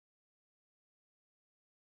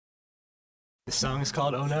The song is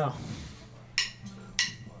called Oh No.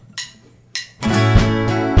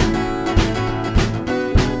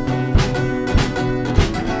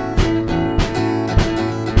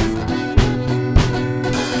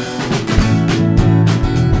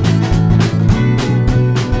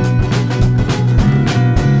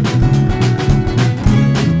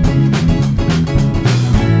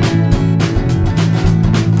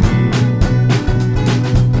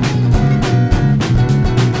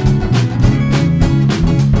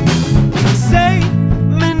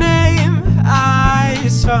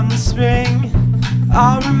 From the spring,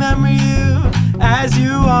 I'll remember you as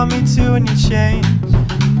you want me to when you change.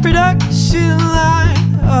 Production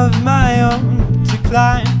line of my own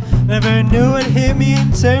decline. Never knew it hit me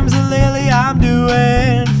in terms of lately I'm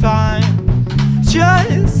doing fine.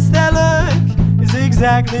 Just that look is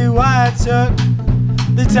exactly why I took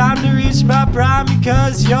the time to reach my prime,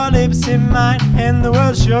 because your lips in mine and the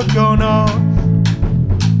world shook. Oh no,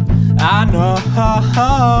 I know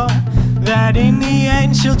that in the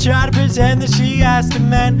end she'll try to pretend that she has to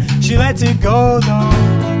mend. She lets it go though.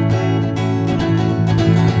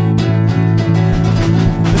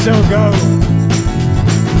 So go,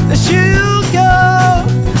 she'll go,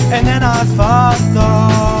 and then I follow.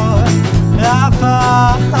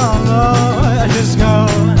 I just go.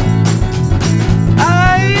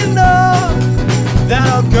 I know that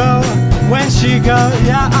I'll go when she goes.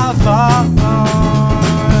 Yeah, I'll follow.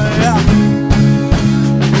 Yeah.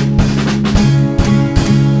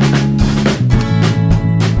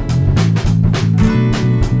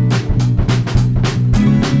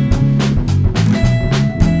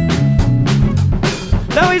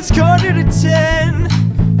 Now it's 9:45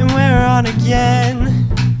 and we're on again.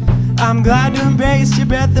 I'm glad to embrace your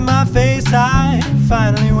breath in my face. I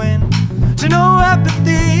finally win. To no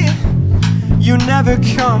apathy, you never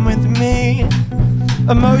come with me.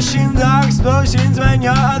 Emotions are explosions when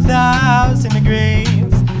you're 1,000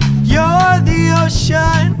 degrees. You're the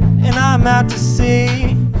ocean and I'm out to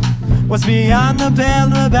sea. What's beyond the veil?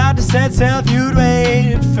 I'm about to set sail if you'd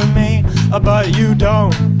wait for me, but you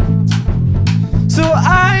don't. So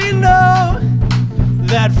I know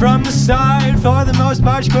that from the start, for the most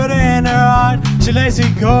part, she put it in her heart. She lets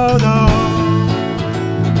it go though.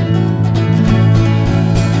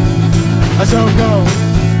 So go,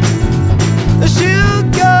 she'll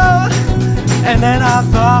go, and then I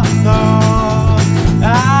follow.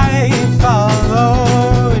 I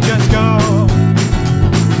follow, just go.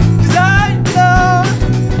 'Cause I know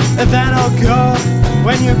that I'll go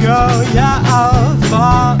when you go. Yeah, I'll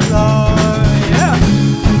follow.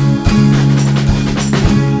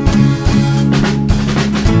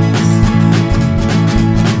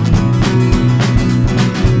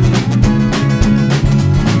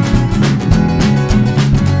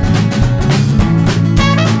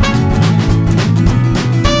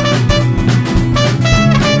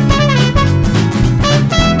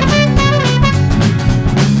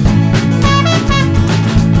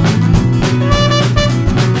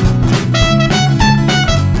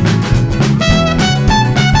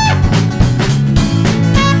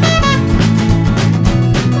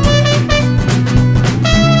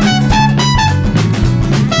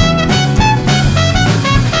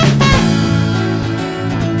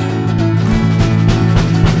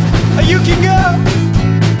 You can go,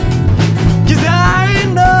 'cause I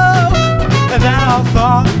know that I'll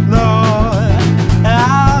follow.